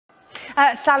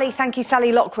Sally, thank you.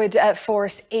 Sally Lockwood for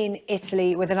us in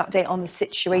Italy with an update on the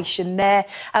situation there.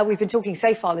 We've been talking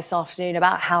so far this afternoon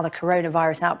about how the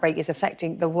coronavirus outbreak is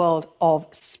affecting the world of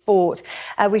sport.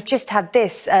 We've just had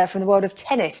this from the world of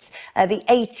tennis. The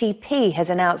ATP has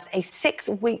announced a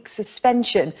 6-week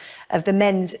suspension of the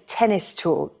men's tennis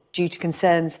tour due to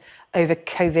concerns over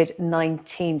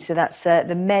COVID-19. So that's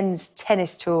the men's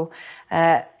tennis tour,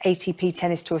 ATP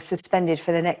tennis tour, suspended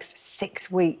for the next 6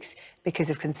 weeks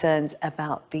because of concerns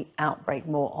about the outbreak.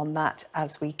 More on that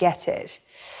as we get it.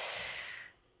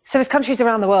 So as countries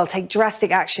around the world take drastic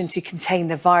action to contain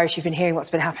the virus, you've been hearing what's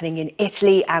been happening in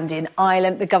Italy and in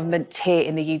Ireland. The government here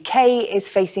in the UK is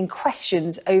facing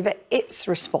questions over its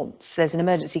response. There's an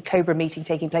emergency COBRA meeting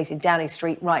taking place in Downing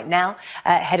Street right now.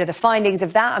 Ahead of the findings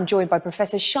of that, I'm joined by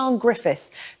Professor Sian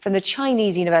Griffiths from the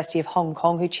Chinese University of Hong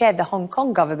Kong, who chaired the Hong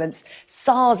Kong government's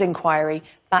SARS inquiry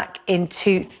back in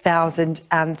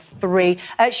 2003.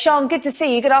 Sian, good to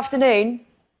see you. Good afternoon.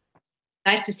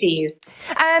 Nice to see you.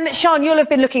 Sian, you'll have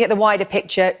been looking at the wider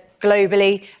picture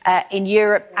globally, in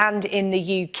Europe and in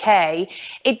the UK.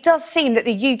 It does seem that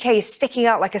the UK is sticking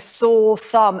out like a sore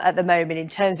thumb at the moment in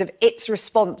terms of its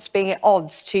response being at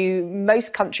odds to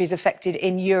most countries affected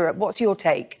in Europe. What's your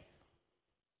take?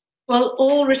 Well,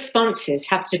 all responses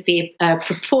have to be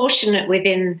proportionate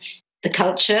within the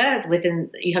culture,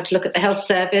 you have to look at the health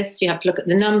service, you have to look at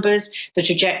the numbers, the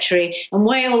trajectory, and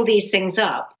weigh all these things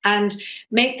up and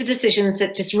make the decisions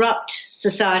that disrupt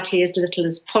society as little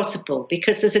as possible,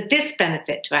 because there's a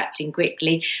disbenefit to acting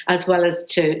quickly as well as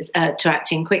to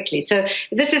acting quickly. So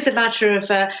this is a matter of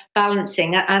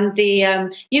balancing, and the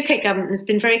UK government has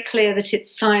been very clear that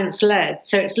it's science-led,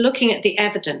 so it's looking at the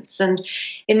evidence, and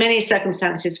in many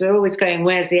circumstances we're always going,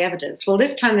 where's the evidence? Well,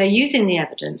 this time they're using the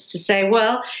evidence to say,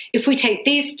 well, if we take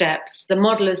these steps, the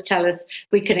modelers tell us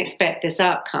we can expect this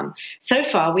outcome. So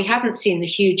far, we haven't seen the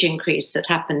huge increase that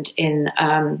happened in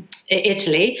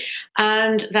Italy,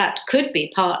 and that could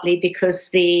be partly because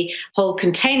the whole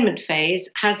containment phase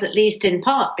has at least in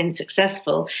part been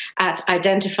successful at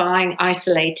identifying,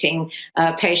 isolating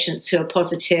patients who are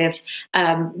positive,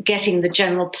 getting the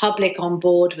general public on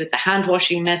board with the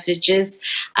hand-washing messages,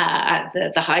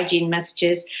 the hygiene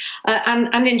messages,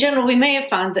 and in general we may have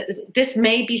found that this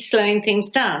may be slowing things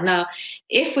down. Now,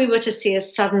 if we were to see a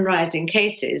sudden rise in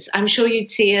cases, I'm sure you'd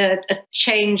see a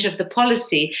change of the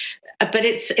policy. But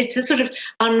it's a sort of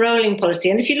unrolling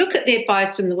policy. And if you look at the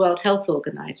advice from the World Health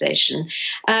Organization,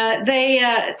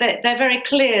 they're very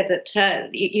clear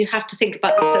that you have to think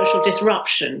about the social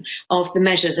disruption of the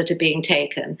measures that are being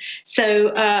taken.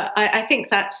 So I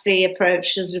think that's the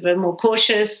approach, sort of a more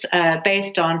cautious,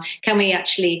 based on can we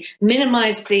actually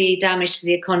minimize the damage to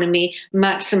the economy,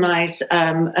 maximize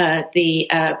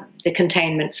the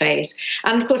containment phase.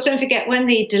 And of course, don't forget, when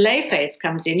the delay phase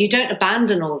comes in, you don't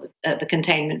abandon all the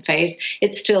containment phase.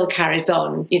 It still carries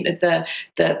on. You know,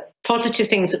 the positive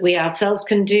things that we ourselves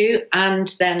can do,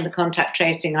 and then the contact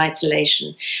tracing,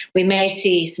 isolation. We may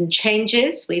see some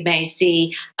changes. We may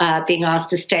see being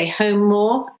asked to stay home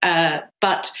more,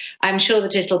 but I'm sure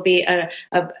that it'll be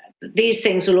these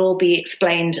things will all be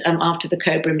explained after the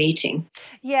COBRA meeting.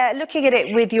 Yeah, looking at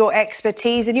it with your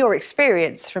expertise and your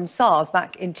experience from SARS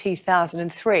back in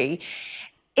 2003,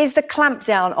 is the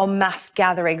clampdown on mass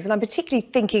gatherings, and I'm particularly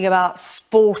thinking about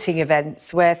sporting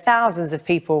events where thousands of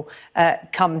people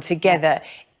come together,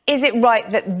 is it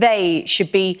right that they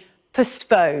should be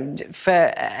postponed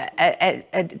for a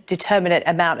determinate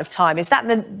amount of time? Is that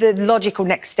the logical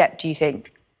next step, do you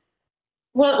think?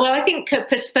 Well, I think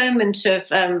postponement of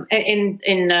in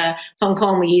Hong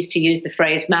Kong, we used to use the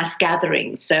phrase mass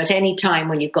gatherings. So at any time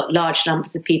when you've got large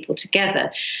numbers of people together,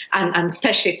 and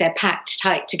especially if they're packed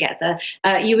tight together,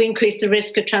 you increase the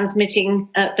risk of transmitting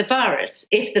the virus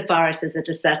if the virus is at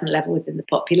a certain level within the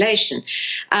population.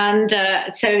 And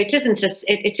so it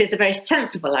is a very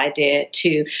sensible idea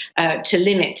to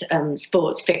limit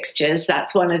sports fixtures.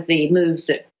 That's one of the moves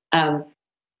that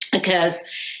occurs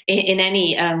in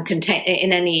any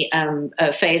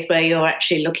phase where you're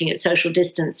actually looking at social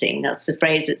distancing. That's the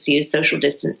phrase that's used, social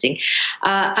distancing. So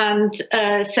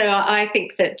I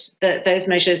think that those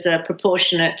measures are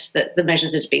proportionate, that the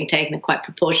measures that are being taken are quite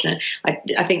proportionate.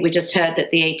 I think we just heard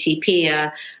that the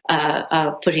ATP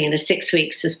are putting in a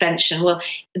 6-week suspension. Well,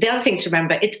 the other thing to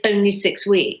remember, it's only 6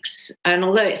 weeks. And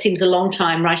although it seems a long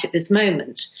time right at this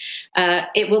moment,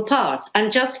 it will pass. And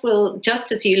just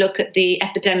as you look at the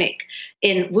epidemic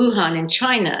in Wuhan in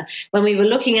China, when we were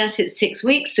looking at it 6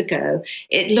 weeks ago,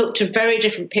 it looked a very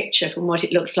different picture from what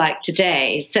it looks like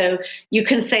today. So you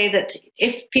can say that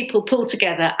if people pull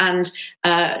together and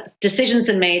decisions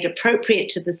are made appropriate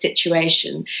to the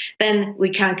situation, then we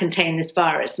can contain this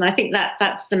virus. And I think that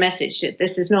that's the message. That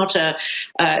this is not the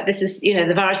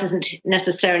virus isn't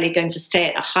necessarily going to stay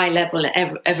at a high level,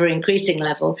 ever increasing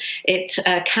level. It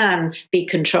can be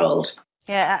controlled.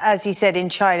 Yeah, as you said, in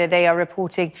China, they are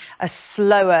reporting a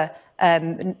slower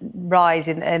rise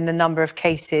in the number of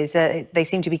cases. They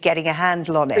seem to be getting a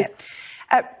handle on it.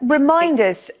 Remind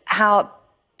us how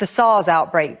the SARS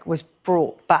outbreak was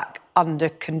brought back under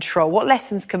control. What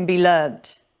lessons can be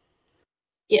learned?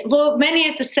 Yeah, well, many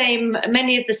of the same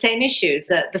issues.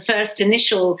 The first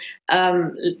initial,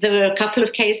 there were a couple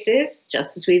of cases,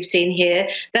 just as we've seen here.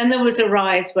 Then there was a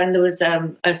rise when there was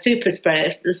a super spreader.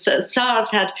 SARS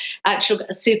had actual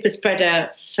super spreader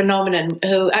phenomenon,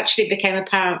 who actually became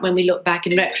apparent when we look back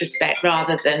in retrospect,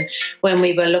 rather than when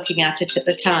we were looking at it at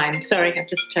the time. Sorry, I've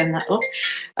just turned that off.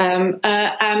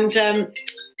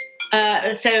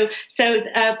 So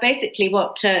basically,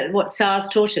 what SARS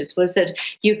taught us was that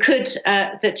you could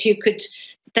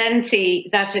then see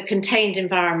that a contained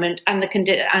environment and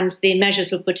the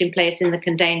measures were put in place in the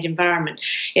contained environment.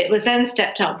 It was then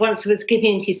stepped up once there was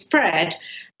community spread.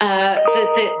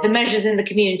 The measures in the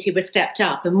community were stepped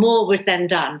up, and more was then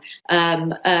done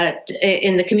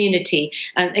in the community,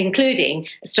 including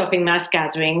stopping mass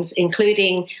gatherings,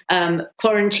 including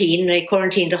quarantine. They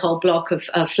quarantined a whole block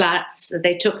of flats.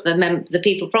 They took the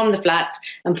people from the flats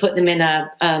and put them in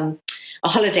a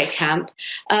holiday camp.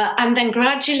 And then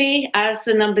gradually, as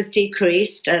the numbers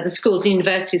decreased, the schools and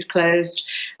universities closed,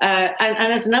 and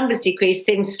as the numbers decreased,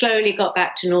 things slowly got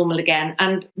back to normal again.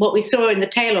 And what we saw in the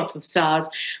tail off of SARS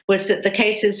was that the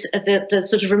cases, the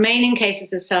sort of remaining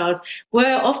cases of SARS,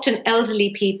 were often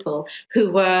elderly people who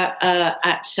were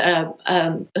at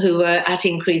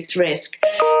increased risk,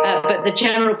 but the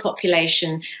general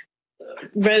population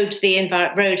rode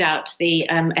out the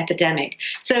epidemic.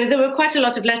 So there were quite a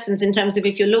lot of lessons in terms of,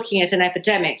 if you're looking at an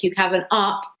epidemic, you have an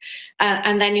up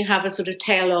and then you have a sort of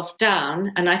tail off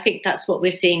down. And I think that's what we're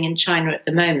seeing in China at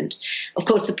the moment. Of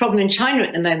course, the problem in China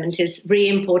at the moment is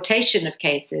re-importation of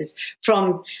cases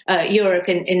from Europe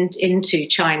into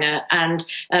China. And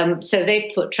so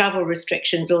they put travel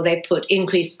restrictions, or they put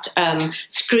increased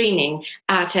screening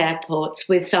at airports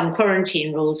with some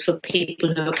quarantine rules for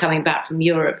people who are coming back from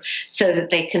Europe, so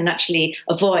that they can actually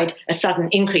avoid a sudden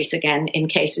increase again in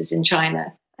cases in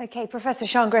China. OK, Professor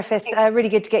Sian Griffiths, really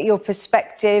good to get your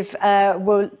perspective.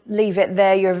 We'll leave it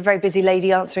there. You're a very busy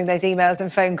lady answering those emails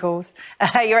and phone calls.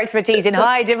 Your expertise in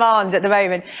high demand at the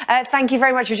moment. Thank you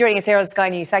very much for joining us here on Sky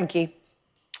News. Thank you.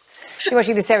 You're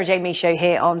watching the Sarah Jane Mee Show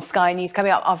here on Sky News.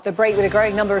 Coming up after the break, with a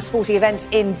growing number of sporting events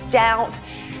in doubt,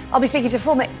 I'll be speaking to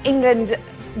former England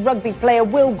rugby player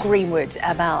Will Greenwood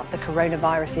about the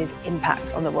coronavirus's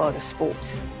impact on the world of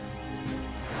sport.